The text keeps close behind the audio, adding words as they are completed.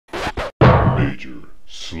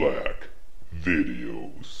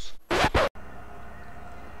MajorSlackVideos.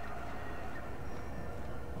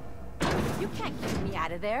 You can't keep me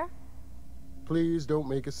out of there. Please don't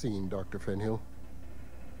make a scene, Dr. Fenhill.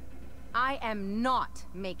 I am not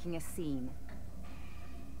making a scene.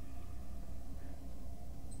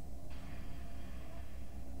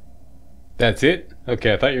 That's it?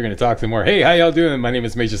 Okay, I thought you were going to talk some more. Hey, how y'all doing? My name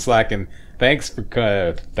is Major Slack, and thanks for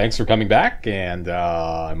coming back. And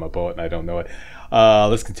I'm a poet, and I don't know it.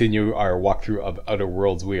 Let's continue our walkthrough of Outer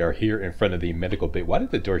Worlds. We are here in front of the medical bay. Why did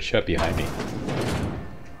the door shut behind me?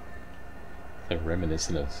 It's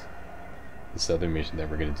reminiscent of this other mission that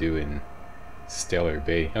we're going to do in Stellar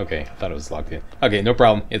Bay. Okay, I thought it was locked in. Okay, no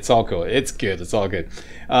problem. It's all cool. It's good. It's all good.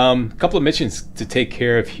 Couple of missions to take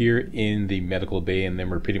care of here in the medical bay, and then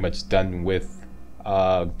we're pretty much done with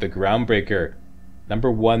the groundbreaker. Number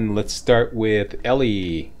one, let's start with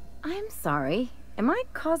Ellie. I'm sorry. Am I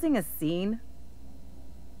causing a scene?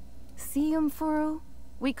 See, Furu?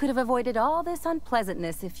 We could have avoided all this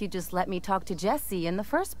unpleasantness if you just let me talk to Jesse in the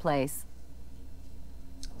first place.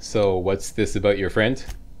 So, what's this about your friend?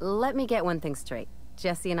 Let me get one thing straight.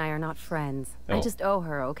 Jesse and I are not friends. Oh. I just owe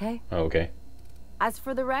her, okay? Oh, okay. As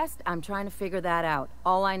for the rest, I'm trying to figure that out.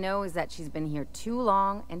 All I know is that she's been here too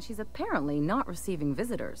long, and she's apparently not receiving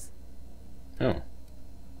visitors. Oh.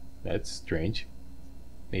 That's strange.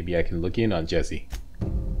 Maybe I can look in on Jesse.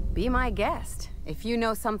 Be my guest. If you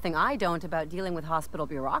know something I don't about dealing with hospital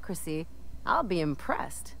bureaucracy, I'll be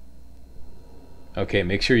impressed. Okay,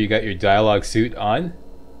 make sure you got your dialogue suit on.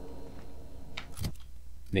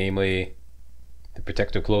 Namely, the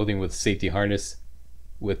protective clothing with safety harness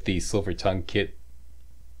with the silver tongue kit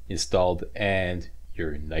installed and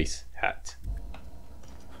your nice hat.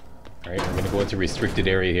 Alright, we're going to go into restricted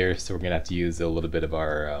area here, so we're going to have to use a little bit of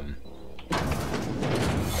our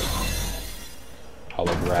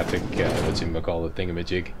holographic, whatchamacallit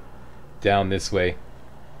thingamajig down this way.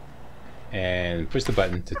 And push the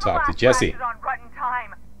button to talk to Jesse. On rotten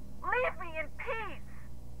time. Leave me in peace!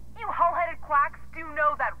 You hull-headed quacks do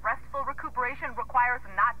know that restful recuperation requires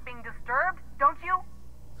not being disturbed, don't you?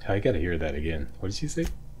 I gotta hear that again. What did she say?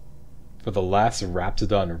 For the last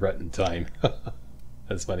Raptidon rotten time.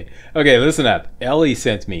 That's funny. Okay, listen up. Ellie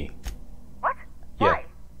sent me. What? Yeah. Why?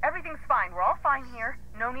 Everything's fine. We're all fine here.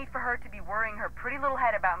 No need for her to be worrying her pretty little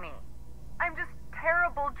head about me. I'm just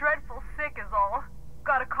terrible, dreadful sick is all.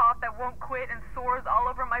 Got a cough that won't quit and sores all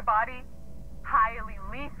over my body. Highly,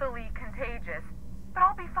 lethally contagious. But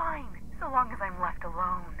I'll be fine, so long as I'm left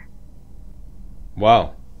alone.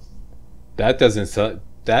 Wow. That doesn't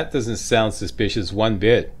sound suspicious one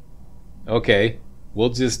bit. Okay, we'll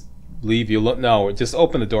just leave you alone. No, just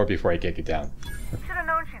open the door before I kick it down. Should have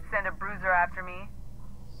known she'd send a bruiser after me.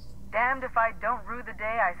 Damned if I don't rue the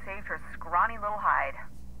day I saved her scrawny little hide.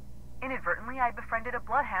 Inadvertently, I befriended a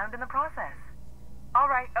bloodhound in the process.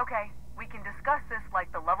 Alright, okay. We can discuss this like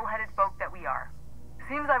the level-headed folk that we are.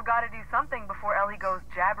 Seems I've got to do something before Ellie goes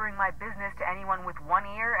jabbering my business to anyone with one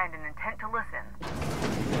ear and an intent to listen.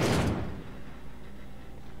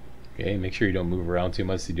 Okay, make sure you don't move around too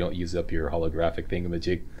much so you don't use up your holographic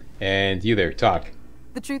thingamajig. And you there, talk.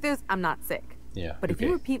 The truth is, I'm not sick. Yeah, But if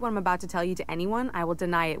you repeat what I'm about to tell you to anyone, I will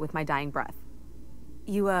deny it with my dying breath.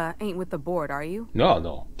 You, ain't with the board, are you?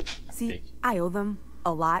 No. See, I owe them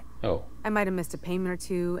a lot. Oh. I might have missed a payment or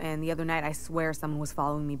two, and the other night I swear someone was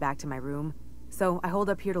following me back to my room. So I hold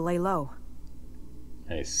up here to lay low.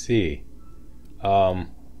 I see.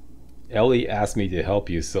 Ellie asked me to help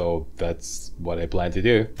you, so that's what I plan to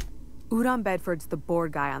do. Udon Bedford's the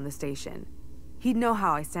board guy on the station. He'd know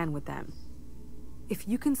how I stand with them. If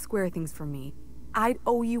you can square things for me, I'd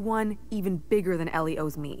owe you one even bigger than Ellie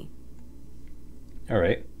owes me.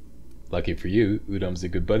 Alright. Lucky for you, Udom's a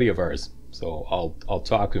good buddy of ours. So I'll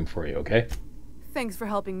talk to him for you, okay? Thanks for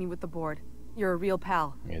helping me with the board. You're a real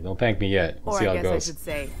pal. Yeah, don't thank me yet. We'll see how it goes. Or I guess I should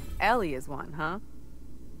say, Ellie is one, huh?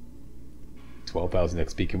 12,000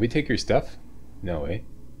 XP. Can we take your stuff? No, eh?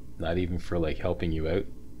 Not even for, like, helping you out?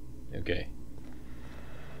 Okay.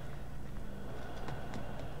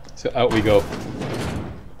 So out we go.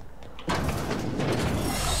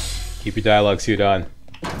 Keep your dialogue suit on.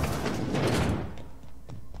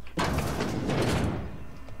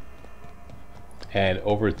 And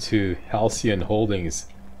over to Halcyon Holdings.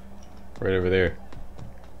 Right over there.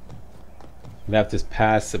 I'm gonna have to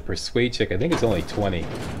pass a persuade check. I think it's only 20.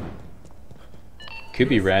 Could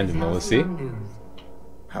be random though, let's see.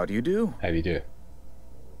 How do you do? How do you do?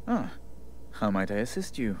 Ah, how might I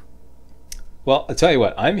assist you? Well, I'll tell you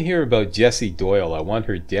what, I'm here about Jessie Doyle. I want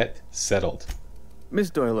her debt settled.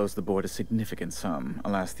 Miss Doyle owes the board a significant sum.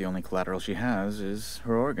 Alas, the only collateral she has is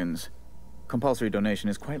her organs. Compulsory donation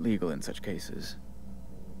is quite legal in such cases.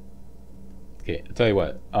 Okay, I'll tell you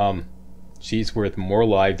what. She's worth more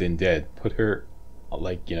alive than dead. Put her,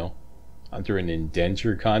 like, you know, under an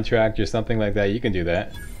indenture contract or something like that. You can do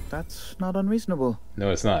that. That's not unreasonable.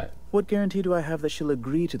 No, it's not. What guarantee do I have that she'll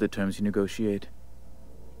agree to the terms you negotiate?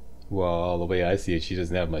 Well, the way I see it, she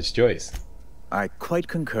doesn't have much choice. I quite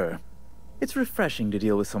concur. It's refreshing to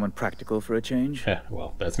deal with someone practical for a change.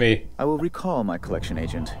 Well, that's me. I will recall my collection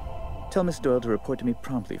agent. Tell Miss Doyle to report to me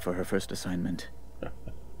promptly for her first assignment.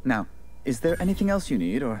 Now, is there anything else you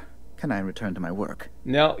need, or can I return to my work?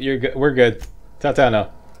 No, you're good. We're good. Ta-ta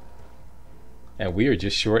now. And we are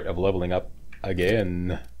just short of leveling up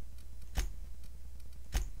again.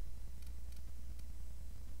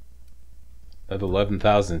 Another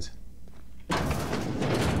 11,000.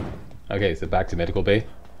 Okay, so back to medical bay.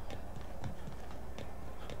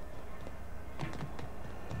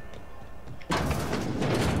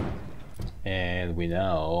 And we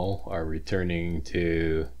now are returning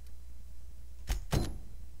to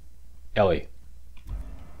Ellie.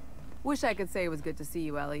 Wish I could say it was good to see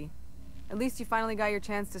you, Ellie. At least you finally got your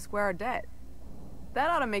chance to square our debt. That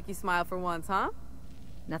ought to make you smile for once, huh?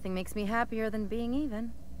 Nothing makes me happier than being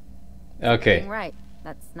even. Okay. Being right.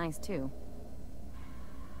 That's nice too.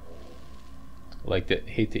 Like that.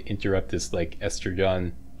 Hate to interrupt this, like,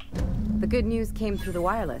 estrogen. The good news came through the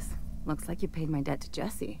wireless. Looks like you paid my debt to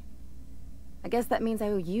Jesse. I guess that means I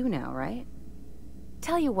owe you now, right?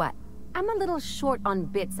 Tell you what, I'm a little short on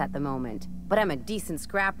bits at the moment, but I'm a decent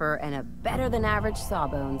scrapper and a better than average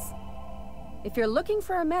sawbones. If you're looking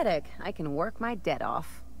for a medic, I can work my debt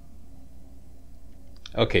off.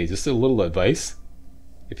 Okay, just a little advice.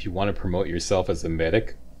 If you want to promote yourself as a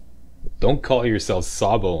medic, don't call yourself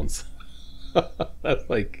Sawbones. That's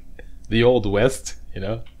like the Old West, you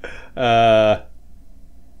know? Are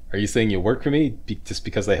you saying you work for me just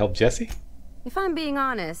because I helped Jesse? If I'm being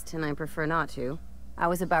honest, and I prefer not to, I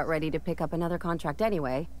was about ready to pick up another contract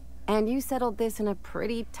anyway, and you settled this in a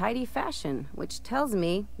pretty tidy fashion, which tells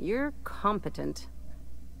me you're competent.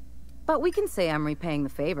 But we can say I'm repaying the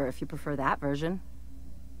favor if you prefer that version.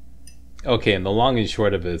 Okay, and the long and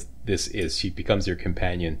short of this is she becomes your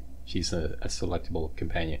companion. She's a selectable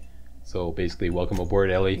companion. So basically, welcome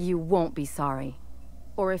aboard, Ellie. You won't be sorry.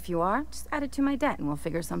 Or if you are, just add it to my debt and we'll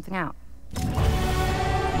figure something out.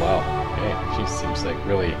 Wow, okay. She seems like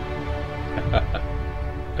really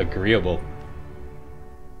agreeable.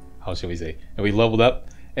 How shall we say? And we leveled up,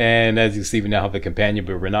 and as you see, we now have a companion,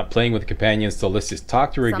 but we're not playing with the companion, so let's just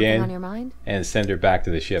talk to her Something again on your mind? and send her back to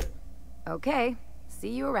the ship. Okay, see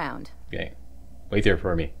you around. Okay, wait there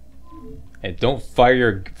for me. And don't fire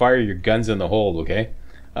your guns in the hold, okay?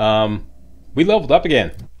 We leveled up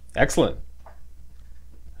again. Excellent.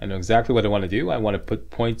 I know exactly what I want to do. I want to put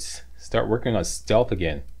points, start working on stealth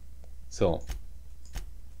again. So,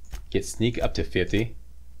 get sneak up to 50.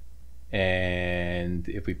 And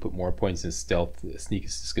if we put more points in stealth, sneak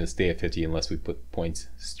is just going to stay at 50 unless we put points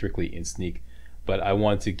strictly in sneak. But I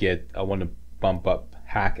want to bump up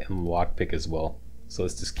hack and lockpick as well. So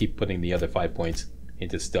let's just keep putting the other 5 points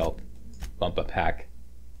into stealth. Bump up hack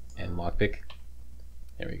and lockpick.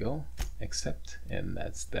 There we go. Accept. And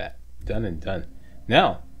that's that. Done and done.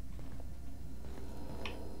 Now.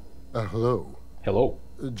 Hello. Hello.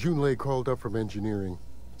 Junlei called up from engineering.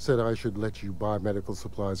 Said I should let you buy medical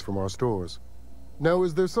supplies from our stores. Now,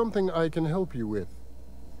 is there something I can help you with?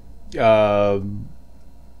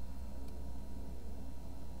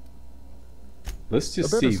 Let's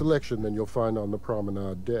just see. A better see. selection than you'll find on the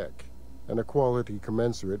promenade deck, and a quality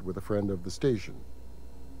commensurate with a friend of the station.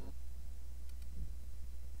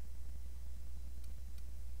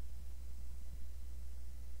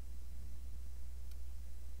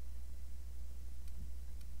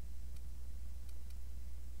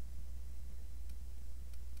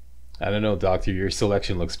 I don't know, Doctor. Your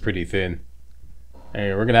selection looks pretty thin.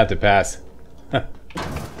 Anyway, we're gonna have to pass.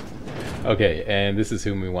 Okay, and this is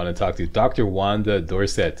whom we want to talk to. Dr. Wanda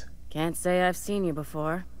Dorset. Can't say I've seen you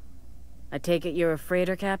before. I take it you're a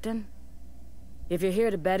freighter captain? If you're here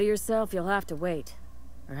to better yourself, you'll have to wait.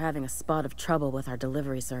 We're having a spot of trouble with our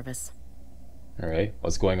delivery service. Alright,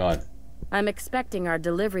 what's going on? I'm expecting our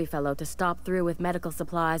delivery fellow to stop through with medical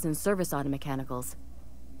supplies and service auto mechanicals.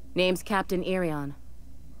 Name's Captain Irion.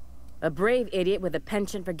 A brave idiot with a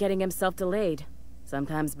penchant for getting himself delayed.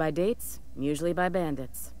 Sometimes by dates, usually by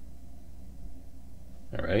bandits.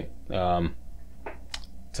 Alright,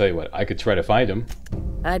 tell you what, I could try to find him.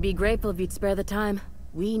 I'd be grateful if you'd spare the time.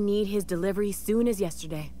 We need his delivery soon as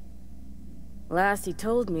yesterday. Last he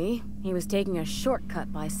told me, he was taking a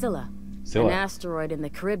shortcut by Scylla, an asteroid in the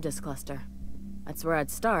Charybdis cluster. That's where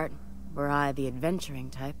I'd start, were I the adventuring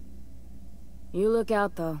type. You look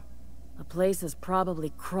out, though. The place is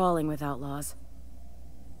probably crawling with outlaws.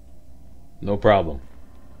 No problem.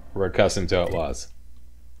 We're accustomed to outlaws.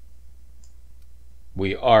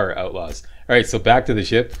 We are outlaws. Alright, so back to the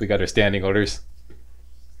ship. We got our standing orders.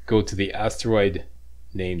 Go to the asteroid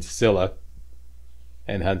named Scylla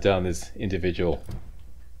and hunt down this individual.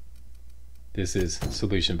 This is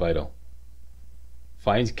Solution Vital.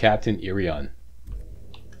 Find Captain Irion.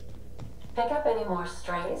 Pick up any more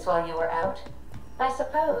strays while you were out? I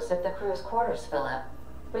suppose if the crew's quarters fill up,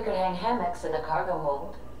 we could hang hammocks in the cargo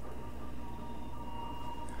hold.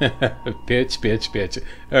 Bitch.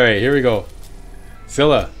 Alright, here we go.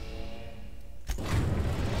 Scylla.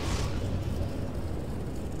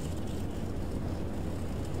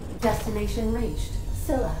 Destination reached.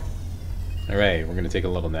 Scylla. Alright, we're going to take a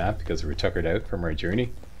little nap because we're tuckered out from our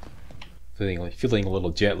journey. Feeling a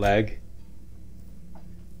little jet lag.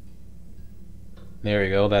 There we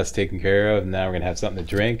go, that's taken care of. Now we're going to have something to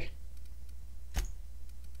drink.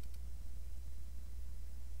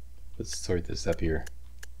 Let's sort this up here.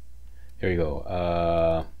 Here we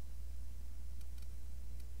go.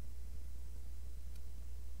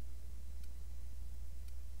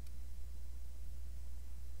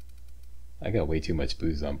 I got way too much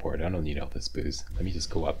booze on board. I don't need all this booze. Let me just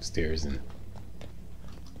go upstairs and...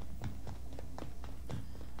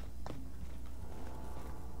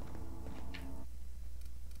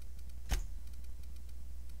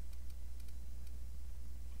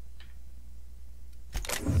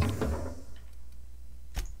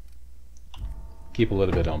 keep a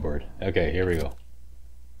little bit on board. Okay, here we go.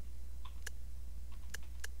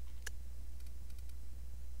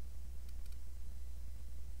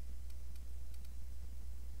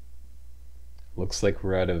 Looks like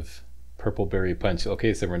we're out of purple berry punch.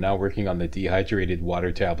 Okay, so we're now working on the dehydrated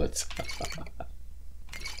water tablets.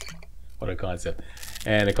 What a concept.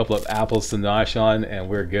 And a couple of apples to nosh on, and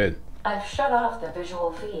we're good. I've shut off the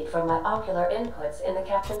visual feed from my ocular inputs in the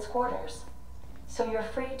captain's quarters, so you're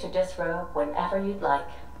free to disrobe whenever you'd like.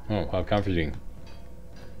 Oh, how comforting.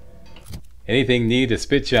 Anything need a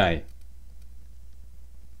spit shine?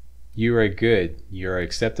 You are good. You are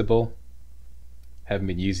acceptable. Haven't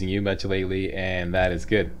been using you much lately, and that is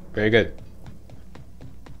good. Very good.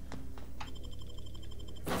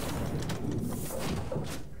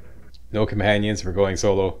 No companions, we're going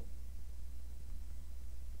solo.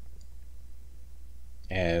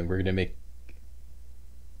 And we're gonna make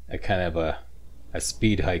a kind of a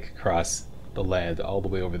speed hike across the land all the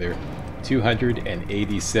way over there.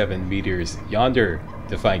 287 meters yonder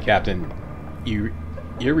to find Captain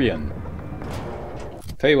Irion.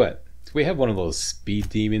 Tell you what, do we have one of those speed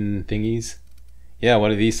demon thingies? Yeah,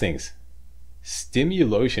 one of these things.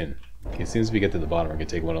 Stimulation. Okay, as soon as we get to the bottom, we're gonna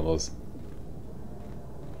take one of those.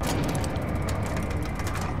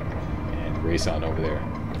 And race on over there.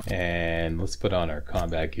 And let's put on our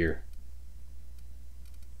combat gear.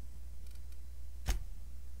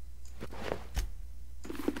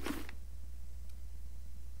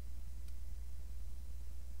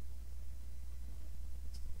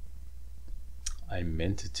 I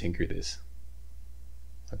meant to tinker this.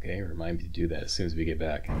 Okay, remind me to do that as soon as we get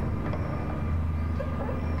back.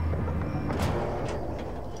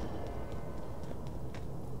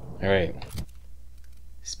 Alright.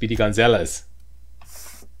 Speedy Gonzalez.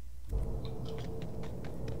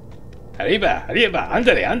 Arriba, arriba,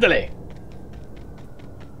 ándale, ándale.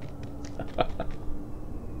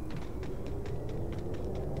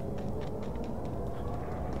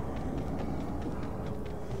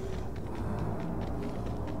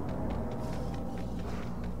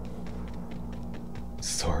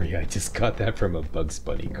 Sorry, I just got that from a Bugs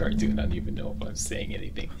Bunny cartoon. I don't even know if I'm saying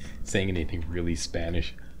anything really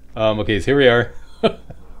Spanish. Okay, so here we are.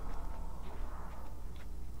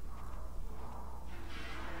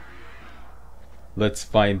 Let's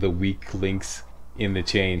find the weak links in the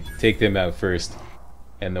chain, take them out first,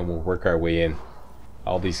 and then we'll work our way in.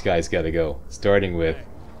 All these guys gotta go, starting with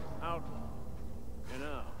Outlaw.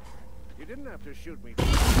 You didn't have to shoot me.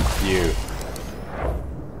 you.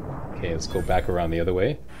 Okay, let's go back around the other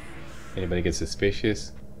way. Anybody get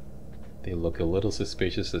suspicious? They look a little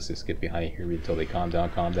suspicious. Let's just get behind here until they calm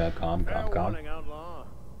down, calm. Warning, Outlaw.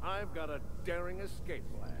 I've got a daring escape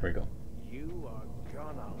plan. Here we go. You are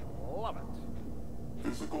gonna love it.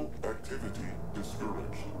 Physical activity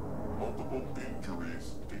discouraged. Multiple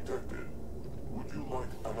injuries detected. Would you like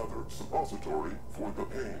another suppository for the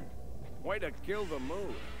pain? Way to kill the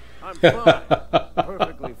mood. I'm fine.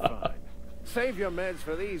 Perfectly fine. Save your meds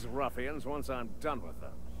for these ruffians once I'm done with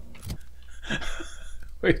them.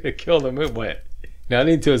 Way to kill the mood. What? Not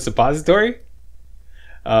into a suppository?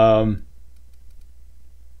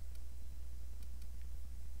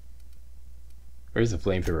 Where's the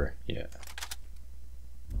flamethrower? Yeah.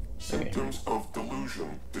 Symptoms of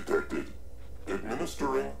delusion detected.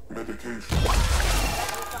 Administering medication.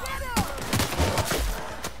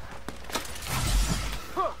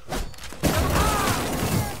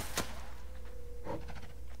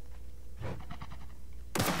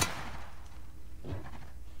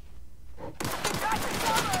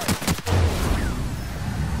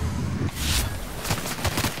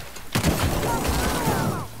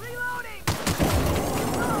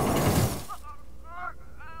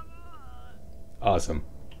 Awesome.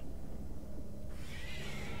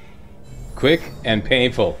 Quick and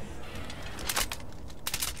painful.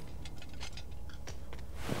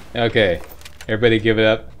 Okay, everybody give it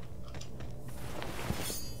up.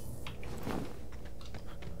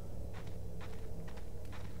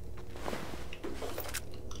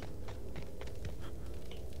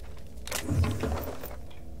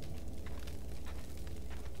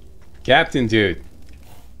 Captain dude,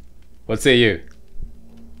 what say you?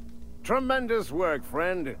 Tremendous work,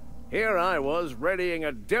 friend. Here I was readying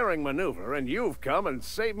a daring maneuver, and you've come and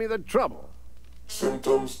saved me the trouble.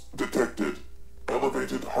 Symptoms detected.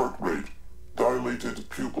 Elevated heart rate, dilated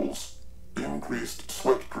pupils, increased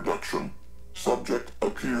sweat production. Subject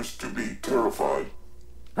appears to be terrified.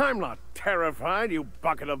 I'm not terrified, you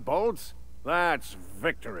bucket of bolts. That's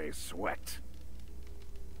victory sweat.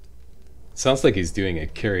 Sounds like he's doing a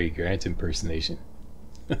Cary Grant impersonation.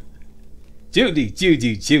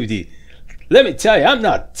 Judy. Let me tell you, I'm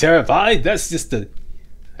not terrified. That's just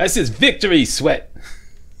victory sweat.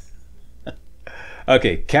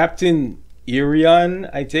 Okay, Captain Irion,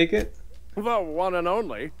 I take it? The one and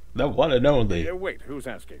only. The one and only. Wait, who's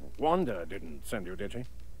asking? Wanda didn't send you, did she?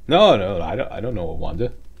 No, I don't know a Wanda.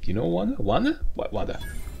 Do you know Wanda? Wanda? What Wanda?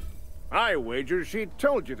 I wager she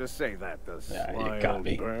told you to say that, the You got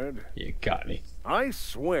me. bird. You got me. I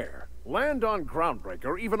swear, land on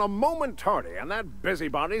Groundbreaker even a moment tardy, and that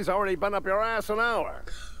busybody's already been up your ass an hour.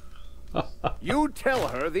 You tell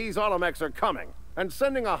her these automechs are coming, and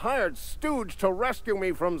sending a hired stooge to rescue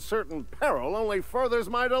me from certain peril only furthers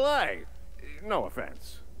my delay. No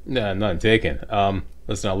offense. Nah, none taken.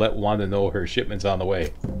 Listen, I'll let Wanda know her shipment's on the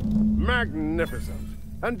way. Magnificent.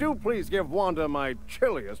 And do please give Wanda my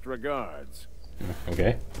chilliest regards.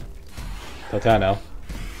 Okay. Ta-ta now.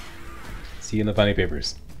 See you in the funny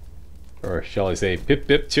papers. Or shall I say, pip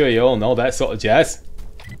pip cheerio and all that sort of jazz.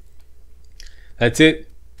 That's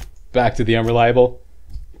it. Back to the unreliable.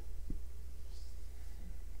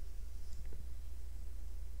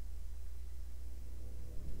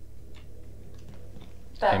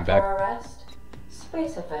 Back for a rest?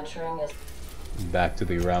 Space adventuring is... Back to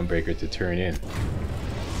the Groundbreaker to turn in.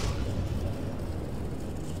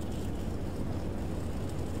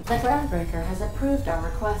 The Groundbreaker has approved our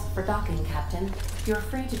request for docking, Captain. You're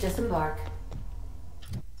free to disembark.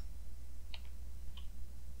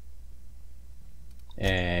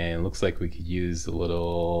 And looks like we could use a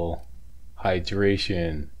little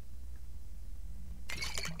hydration.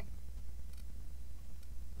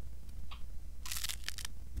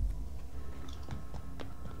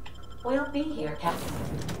 We'll be here, Captain.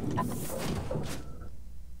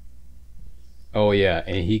 Oh yeah,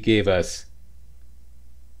 and he gave us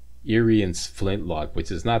Irion's flintlock,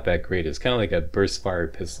 which is not that great. It's kind of like a burst fire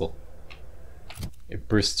pistol. It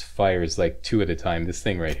bursts fires like 2 at a time. This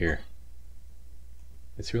thing right here.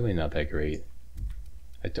 It's really not that great.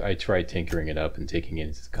 I tried tinkering it up and taking it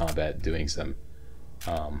into combat, doing some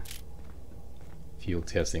field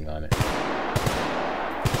testing on it.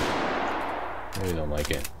 I really don't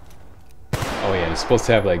like it. Oh yeah, it's supposed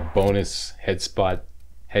to have like bonus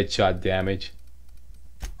headshot damage.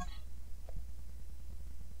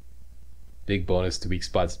 Big bonus to weak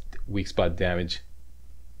spot damage.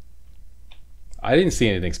 I didn't see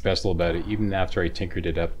anything special about it, even after I tinkered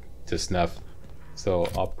it up to snuff. So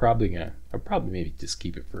I'll probably maybe just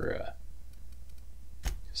keep it for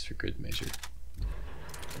just for good measure.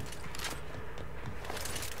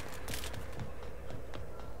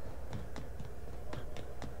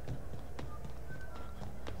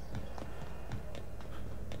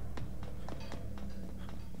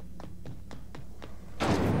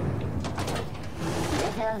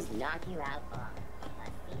 Knock you out on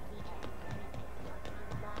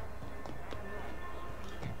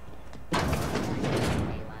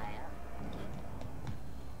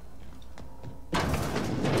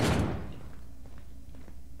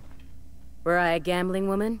Were I a gambling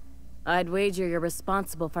woman, I'd wager you're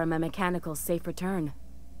responsible for my mechanical safe return.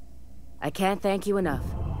 I can't thank you enough.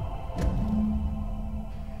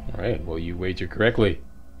 Alright, well you wagered correctly.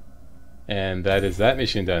 And that is that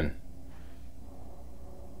mission done.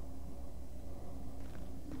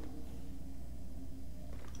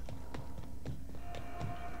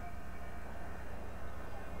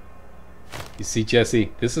 You see,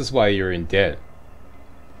 Jesse, this is why you're in debt.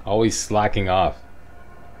 Always slacking off.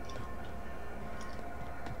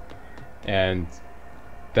 And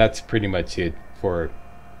that's pretty much it for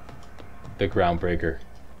the Groundbreaker.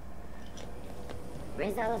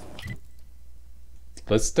 Rizzo's.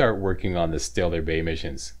 Let's start working on the Stellar Bay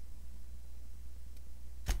missions.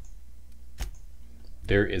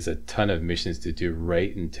 There is a ton of missions to do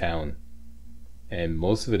right in town, and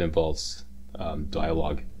most of it involves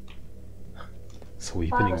dialogue. So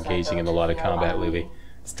we've been engaging in a lot of combat lately.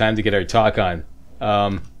 It's time to get our talk on.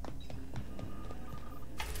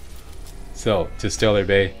 So, to Stellar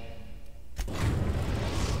Bay.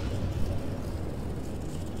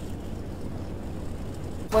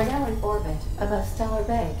 We're now in orbit above Stellar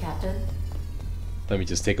Bay, Captain. Let me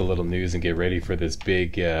just take a little news and get ready for this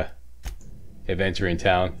big adventure in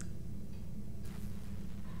town.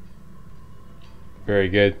 Very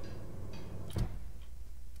good.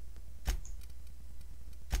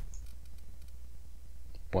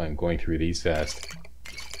 Boy, I'm going through these fast.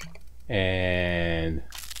 And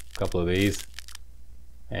a couple of these.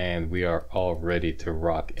 And we are all ready to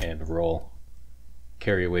rock and roll.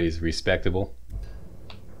 Carry weight is respectable.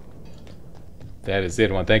 That is it.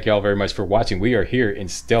 I want to thank you all very much for watching. We are here in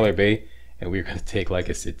Stellar Bay, and we're going to take, like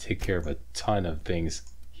I said, take care of a ton of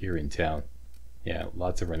things here in town. Yeah,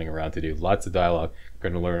 lots of running around to do, lots of dialogue. We're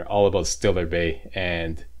going to learn all about Stellar Bay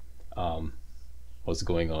and what's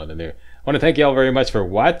going on in there. I want to thank you all very much for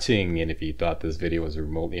watching, and if you thought this video was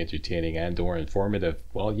remotely entertaining and or informative,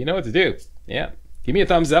 well, you know what to do. Yeah, give me a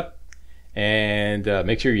thumbs up, and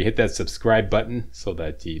make sure you hit that subscribe button so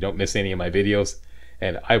that you don't miss any of my videos,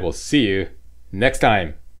 and I will see you next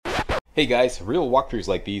time. Hey guys, real walkthroughs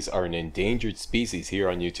like these are an endangered species here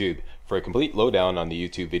on YouTube. For a complete lowdown on the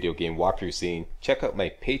YouTube video game walkthrough scene, check out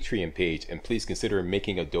my Patreon page, and please consider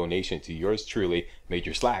making a donation to yours truly,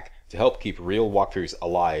 Major Slack, to help keep real walkthroughs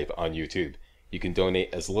alive on YouTube. You can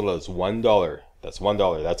donate as little as $1. That's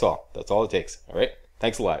 $1, that's all. That's all it takes, alright?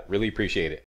 Thanks a lot, really appreciate it.